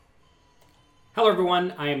Hello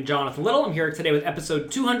everyone, I am Jonathan Little. I'm here today with episode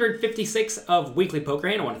 256 of Weekly Poker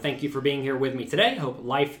Hand. I want to thank you for being here with me today. Hope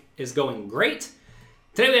life is going great.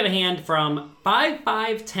 Today we have a hand from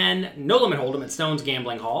 5510 No Limit Hold'em at Stone's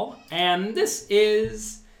Gambling Hall, and this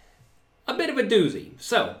is a bit of a doozy.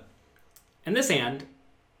 So, in this hand,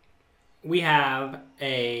 we have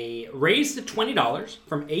a raise to $20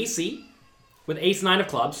 from AC with Ace-9 of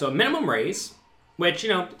clubs, so a minimum raise, which,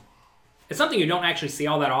 it's something you don't actually see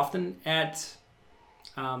all that often at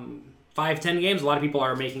 5-10 games. A lot of people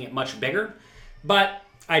are making it much bigger, but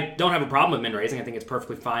I don't have a problem with min raising. I think it's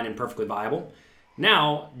perfectly fine and perfectly viable.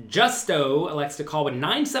 Now, Justo elects to call with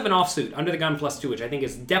 9-7 offsuit under the gun +2, which I think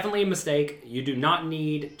is definitely a mistake. You do not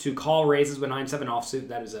need to call raises with 9-7 offsuit.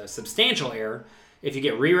 That is a substantial error. If you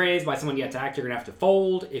get re-raised by someone you attacked, you're going to have to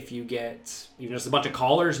fold. If you get even just a bunch of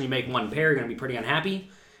callers and you make one pair, you're going to be pretty unhappy.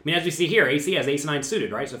 I mean, as we see here, AC has Ace-9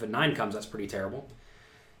 suited, right? So if a 9 comes, that's pretty terrible.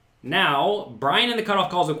 Now, Brian in the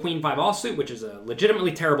cutoff calls a Queen-5 offsuit, which is a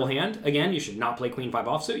legitimately terrible hand. Again, you should not play Queen-5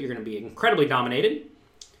 offsuit. You're going to be incredibly dominated.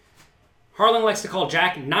 Harlan likes to call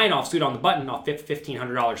Jack-9 offsuit on the button off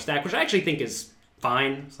 $1,500 stack, which I actually think is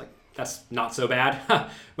fine. It's like, that's not so bad.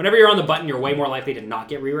 Whenever you're on the button, you're way more likely to not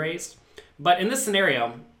get re-raised. But in this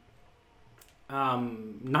scenario,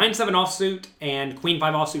 9-7 offsuit and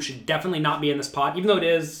Queen-5 offsuit should definitely not be in this pot, even though it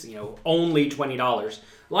is, only $20. A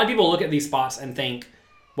lot of people look at these spots and think,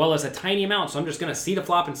 well, it's a tiny amount, so I'm just going to see the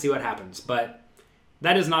flop and see what happens. But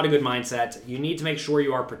that is not a good mindset. You need to make sure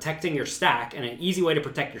you are protecting your stack, and an easy way to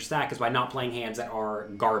protect your stack is by not playing hands that are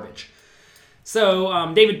garbage.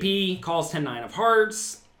 So David P. calls 10-9 of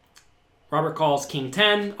hearts. Robert calls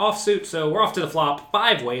King-10 offsuit, so we're off to the flop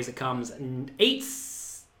 5 ways. It comes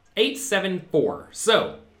 8-7-4.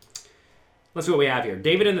 So let's see what we have here.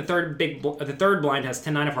 David in the third blind has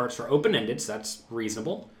 10-9 of hearts for open-ended, so that's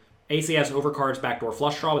reasonable. AC has overcards backdoor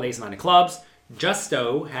flush draw with Ace-9 of clubs.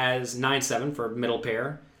 Justo has 9-7 for middle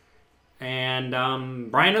pair. And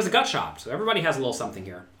Brian has a gut shot, so everybody has a little something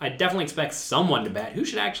here. I definitely expect someone to bet. Who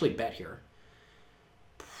should actually bet here?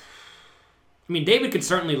 I mean, David could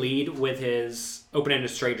certainly lead with his open-ended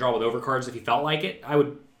straight draw with overcards if he felt like it. I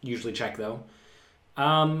would usually check, though.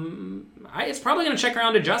 It's probably going to check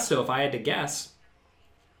around to Justo if I had to guess.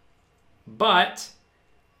 But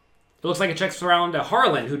it looks like it checks around to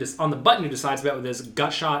Harlan, on the button, who decides to bet with his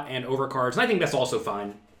gut shot and overcards. And I think that's also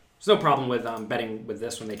fine. There's no problem with betting with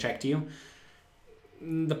this when they check to you.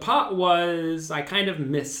 The pot was, I kind of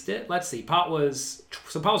missed it. Let's see. Pot was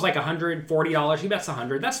like $140. He bets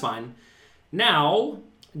 100. That's fine. Now,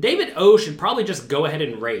 David O should probably just go ahead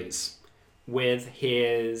and raise with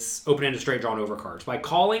his open-ended straight draw and overcards. By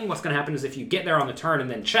calling, what's going to happen is if you get there on the turn and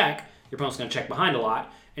then check, your opponent's going to check behind a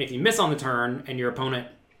lot. And if you miss on the turn and your opponent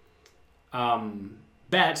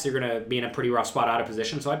bets, you're going to be in a pretty rough spot out of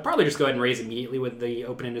position. So I'd probably just go ahead and raise immediately with the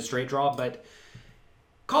open-ended straight draw. But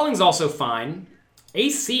calling's also fine.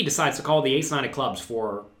 AC decides to call the Ace-9 of clubs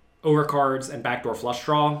for overcards and backdoor flush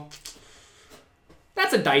draw.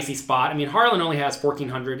 That's a dicey spot. I mean, Harlan only has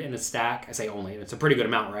 $1,400 in his stack. I say only. It's a pretty good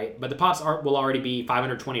amount, right? But the pots will already be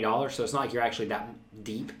 $520, so it's not like you're actually that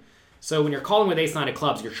deep. So when you're calling with Ace-9 of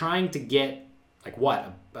clubs, you're trying to get, a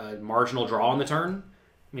marginal draw on the turn?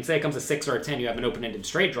 I mean, say it comes a 6 or a 10, you have an open-ended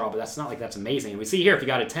straight draw, but that's not like that's amazing. And we see here, if you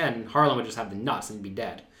got a 10, Harlan would just have the nuts and be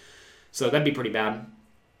dead. So that'd be pretty bad.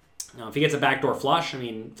 Now, if he gets a backdoor flush,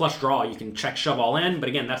 flush draw, you can check shove all in, but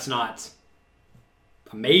again, that's not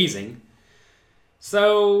amazing.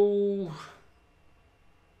 So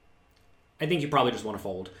I think you probably just want to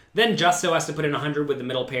fold. Then Justo has to put in 100 with the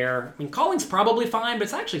middle pair. Calling's probably fine, but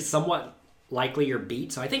it's actually somewhat likely you're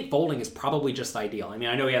beat. So I think folding is probably just ideal. I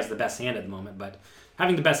know he has the best hand at the moment, but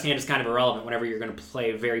having the best hand is kind of irrelevant whenever you're going to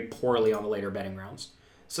play very poorly on the later betting rounds.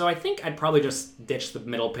 So I think I'd probably just ditch the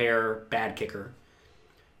middle pair bad kicker.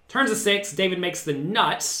 Turns a 6. David makes the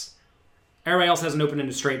nuts. Everybody else has an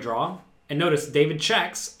open-ended straight draw. And notice David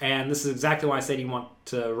checks, and this is exactly why I said you want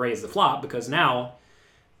to raise the flop, because now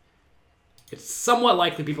it's somewhat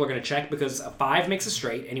likely people are going to check because a 5 makes a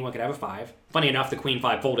straight. Anyone could have a 5. Funny enough, the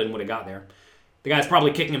Queen-5 folded and would have got there. The guy's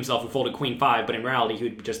probably kicking himself who folded Queen-5, but in reality, he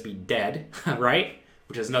would just be dead, right?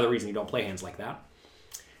 Which is another reason you don't play hands like that.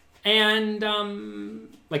 And,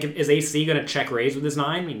 is AC going to check raise with his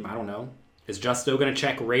 9? I don't know. Is Justo going to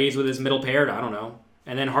check raise with his middle pair? I don't know.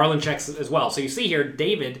 And then Harlan checks as well. So you see here,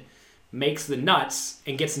 David makes the nuts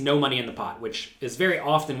and gets no money in the pot, which is very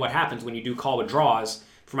often what happens when you do call with draws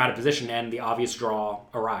from out of position and the obvious draw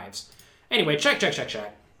arrives. Anyway, check.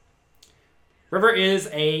 River is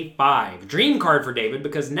a 5. Dream card for David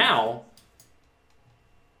because now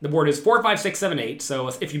the board is 4, 5, 6, 7, 8. So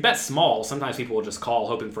if you bet small, sometimes people will just call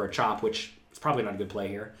hoping for a chop, which is probably not a good play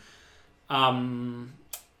here.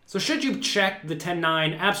 So should you check the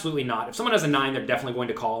 10-9? Absolutely not. If someone has a 9, they're definitely going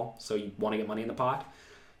to call, so you want to get money in the pot.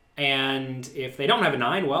 And if they don't have a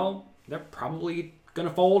 9, well, they're probably going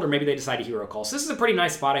to fold, or maybe they decide to hero call. So this is a pretty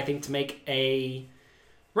nice spot, I think, to make a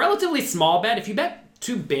relatively small bet. If you bet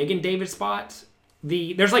too big in David's spot,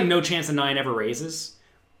 there's like no chance a 9 ever raises.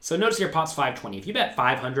 So notice your pot's 520. If you bet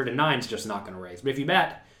 500, a 9's just not going to raise. But if you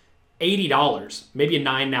bet $80, maybe a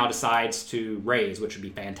 9 now decides to raise, which would be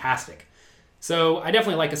fantastic. So I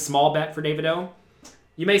definitely like a small bet for David O.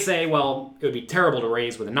 You may say, well, it would be terrible to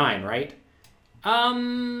raise with a 9, right?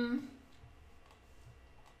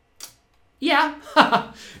 Yeah.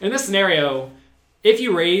 In this scenario, if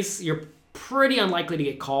you raise, you're pretty unlikely to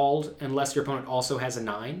get called unless your opponent also has a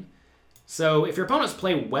 9. So if your opponents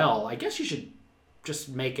play well, I guess you should just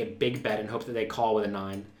make a big bet and hope that they call with a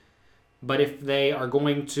 9. But if they are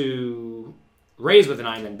going to raise with a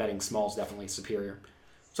 9, then betting small is definitely superior.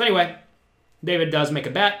 So anyway, David does make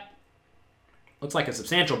a bet. Looks like a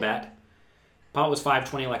substantial bet. Pot was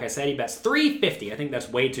 520, like I said. He bets 350. I think that's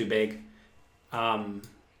way too big.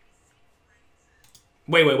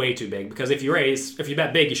 Way too big. Because if you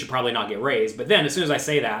bet big, you should probably not get raised. But then, as soon as I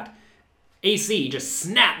say that, AC just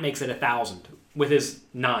snap makes it 1,000 with his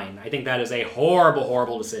 9. I think that is a horrible,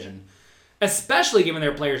 horrible decision. Especially given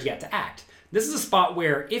their players yet to act. This is a spot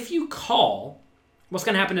where if you call, what's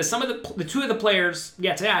going to happen is some of the two of the players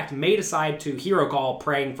yet to act may decide to hero call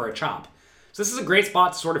praying for a chop. So this is a great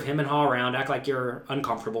spot to sort of him and haw around, act like you're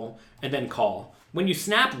uncomfortable, and then call. When you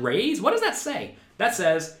snap raise, what does that say? That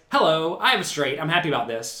says, hello, I have a straight, I'm happy about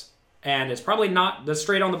this. And it's probably not the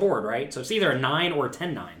straight on the board, right? So it's either a 9 or a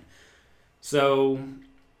 10-9. So,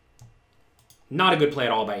 not a good play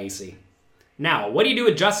at all by AC. Now, what do you do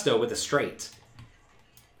with Justo with a straight?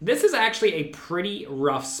 This is actually a pretty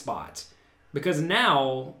rough spot. Because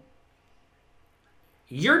now,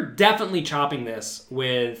 you're definitely chopping this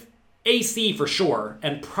with AC for sure,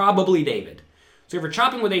 and probably David. So if you're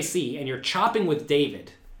chopping with AC, and you're chopping with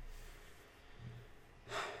David,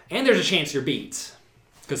 and there's a chance you're beat,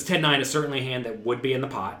 because 10-9 is certainly a hand that would be in the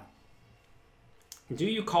pot. Do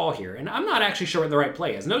you call here? And I'm not actually sure what the right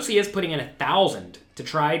play is. Notice he is putting in 1,000 to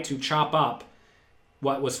try to chop up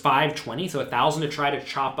what was 520, so 1,000 to try to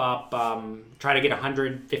chop up, try to get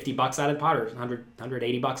 $150 out of the pot, or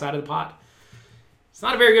 $180 out of the pot. It's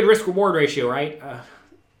not a very good risk-reward ratio, right?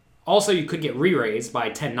 Also, you could get re-raised by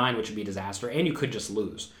 10-9, which would be a disaster, and you could just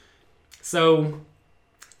lose. So,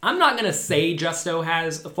 I'm not going to say Justo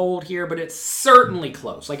has a fold here, but it's certainly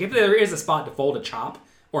close. Like, if there is a spot to fold a chop,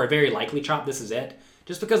 or a very likely chop, this is it.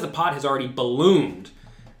 Just because the pot has already ballooned,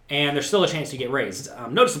 and there's still a chance you get raised.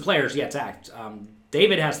 Notice the players yet to act.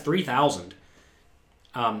 David has 3,000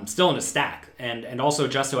 still in his stack, and also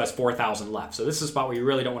Justo has 4,000 left. So this is a spot where you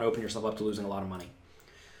really don't want to open yourself up to losing a lot of money.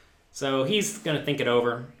 So he's going to think it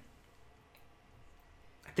over.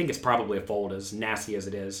 I think it's probably a fold, as nasty as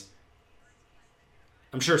it is.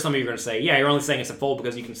 I'm sure some of you are going to say, yeah, you're only saying it's a fold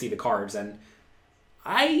because you can see the cards, and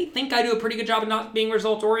I think I do a pretty good job of not being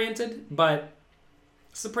result-oriented, but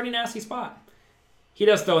it's a pretty nasty spot. He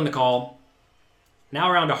does throw in the call. Now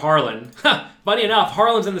around to Harlan. Funny enough,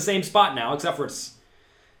 Harlan's in the same spot now, except for is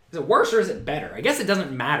it worse or is it better? I guess it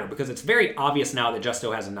doesn't matter because it's very obvious now that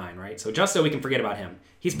Justo has a 9, right? So Justo, we can forget about him.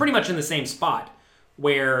 He's pretty much in the same spot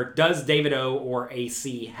where does David O or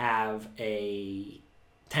AC have a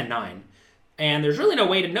 10-9? And there's really no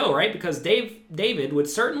way to know, right? Because David would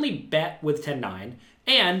certainly bet with 10-9,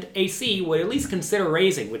 and AC would at least consider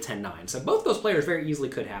raising with 10-9. So both those players very easily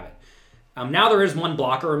could have it. Now there is one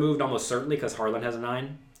blocker removed almost certainly because Harlan has a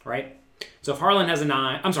 9, right? So if Harlan has a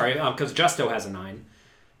 9, I'm sorry, because Justo has a 9.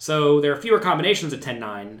 So there are fewer combinations of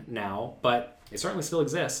 10-9 now, but they certainly still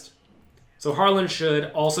exist. So Harlan should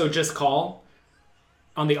also just call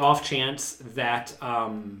on the off chance that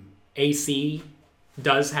AC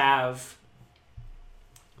does have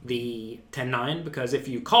the 10-9, because if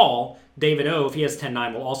you call, David O, if he has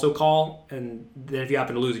 10-9, will also call, and then if you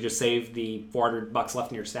happen to lose, you just save the $400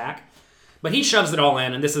 left in your stack. But he shoves it all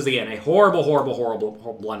in, and this is, again, a horrible, horrible, horrible,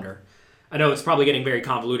 horrible blunder. I know it's probably getting very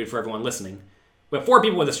convoluted for everyone listening. We have 4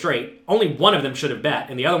 people with a straight. Only one of them should have bet,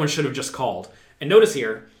 and the other one should have just called. And notice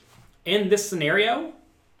here, in this scenario,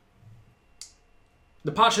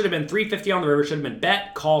 the pot should have been 350 on the river, should have been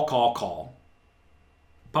bet, call, call, call.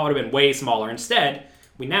 Pot would have been way smaller. Instead,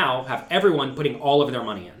 we now have everyone putting all of their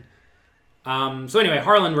money in. So anyway,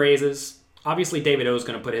 Harlan raises. Obviously, David O is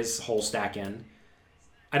going to put his whole stack in.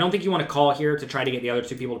 I don't think you want to call here to try to get the other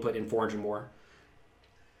 2 people to put in 400 more.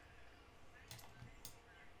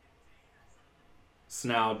 So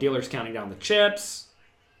now dealer's counting down the chips.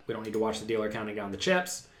 We don't need to watch the dealer counting down the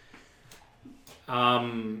chips.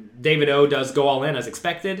 David O does go all in as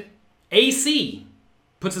expected. AC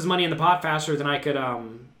puts his money in the pot faster than I could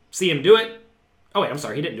see him do it. Oh, wait, I'm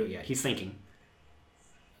sorry. He didn't do it yet. He's thinking.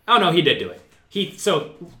 Oh, no, he did do it.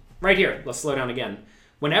 So, right here, let's slow down again.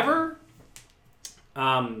 Whenever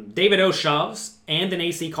David O shoves and an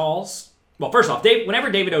AC calls, well, first off,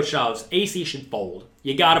 whenever David O shoves, AC should fold.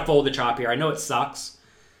 You got to fold the chop here. I know it sucks,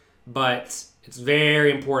 but it's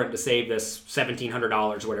very important to save this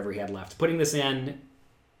 $1,700 or whatever he had left. Putting this in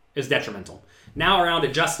is detrimental. Now around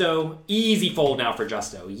to Justo. Easy fold now for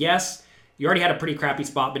Justo. Yes, you already had a pretty crappy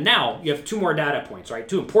spot, but now you have two more data points, right?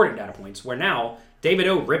 Two important data points, where now David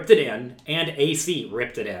O ripped it in and AC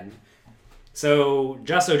ripped it in. So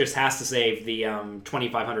Justo just has to save the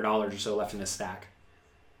 $2,500 or so left in his stack.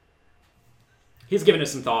 He's given it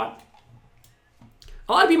some thought.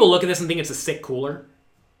 A lot of people look at this and think it's a sick cooler,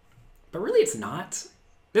 but really it's not.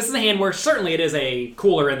 This is a hand where certainly it is a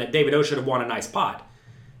cooler and that David O should have won a nice pot.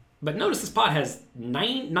 But notice this pot has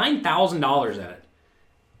 $9,000 in it.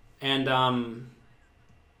 And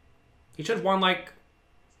he should have won like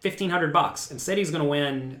 $1,500. Instead, he's going to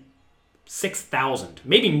win $6,000.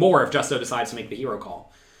 Maybe more if Justo decides to make the hero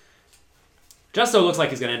call. Justo looks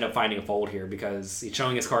like he's going to end up finding a fold here because he's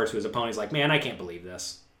showing his cards to his opponent. He's like, man, I can't believe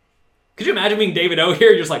this. Could you imagine being David O here?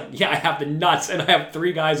 You're just like, yeah, I have the nuts and I have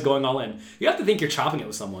three guys going all in. You have to think you're chopping it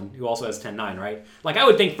with someone who also has 10-9, right? Like, I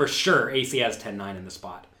would think for sure AC has 10-9 in this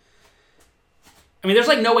spot. I mean, there's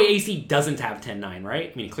like no way AC doesn't have 10-9,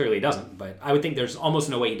 right? I mean, he clearly doesn't, but I would think there's almost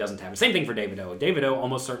no way he doesn't have it. Same thing for David O. David O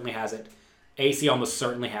almost certainly has it. AC almost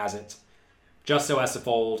certainly has it. Justo has to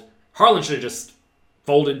fold. Harlan should have just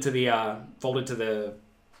folded to the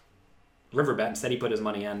river bet. Instead, he put his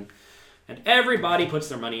money in. And everybody puts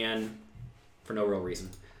their money in for no real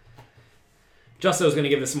reason. Justo's going to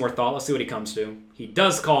give this some more thought. Let's see what he comes to. He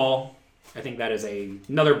does call. I think that is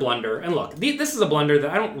another blunder. And look, this is a blunder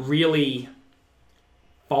that I don't really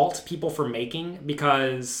fault people for making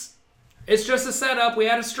because it's just a setup. We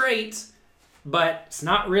had a straight, but it's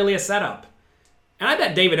not really a setup. And I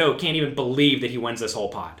bet David O can't even believe that he wins this whole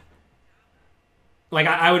pot. Like,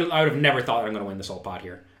 I would have never thought I'm going to win this whole pot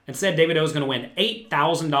here. Instead, David O is going to win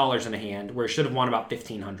 $8,000 in a hand where he should have won about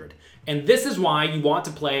 $1,500. And this is why you want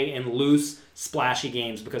to play in loose, splashy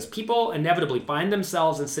games, because people inevitably find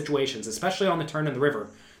themselves in situations, especially on the turn in the river,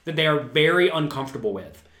 that they are very uncomfortable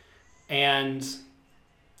with. And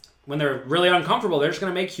when they're really uncomfortable, they're just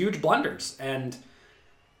going to make huge blunders. And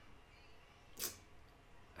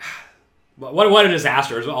what a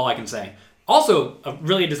disaster is all I can say. Also, a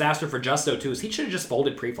really disaster for Justo, too, is he should have just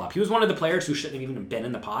folded pre-flop. He was one of the players who shouldn't have even been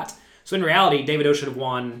in the pot. So in reality, David O should have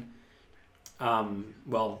won,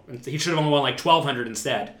 he should have only won like $1,200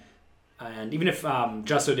 instead. And even if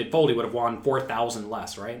Justo did fold, he would have won $4,000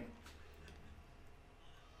 less, right?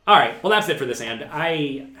 All right, well, that's it for this hand.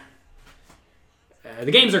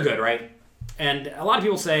 The games are good, right? And a lot of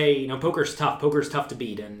people say, poker's tough. Poker's tough to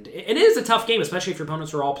beat. And it is a tough game, especially if your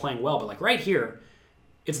opponents are all playing well. But like right here,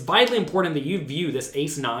 it's vitally important that you view this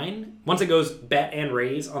ace-9, once it goes bet and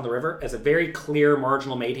raise on the river, as a very clear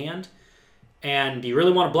marginal made hand. And do you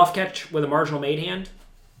really want to bluff catch with a marginal made hand?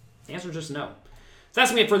 The answer is just no. So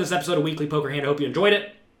that's going to be it for this episode of Weekly Poker Hand. I hope you enjoyed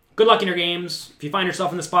it. Good luck in your games. If you find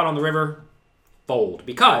yourself in the spot on the river, fold.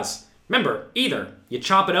 Because, remember, either you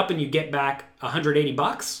chop it up and you get back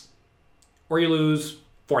 $180, or you lose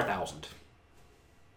 $4,000.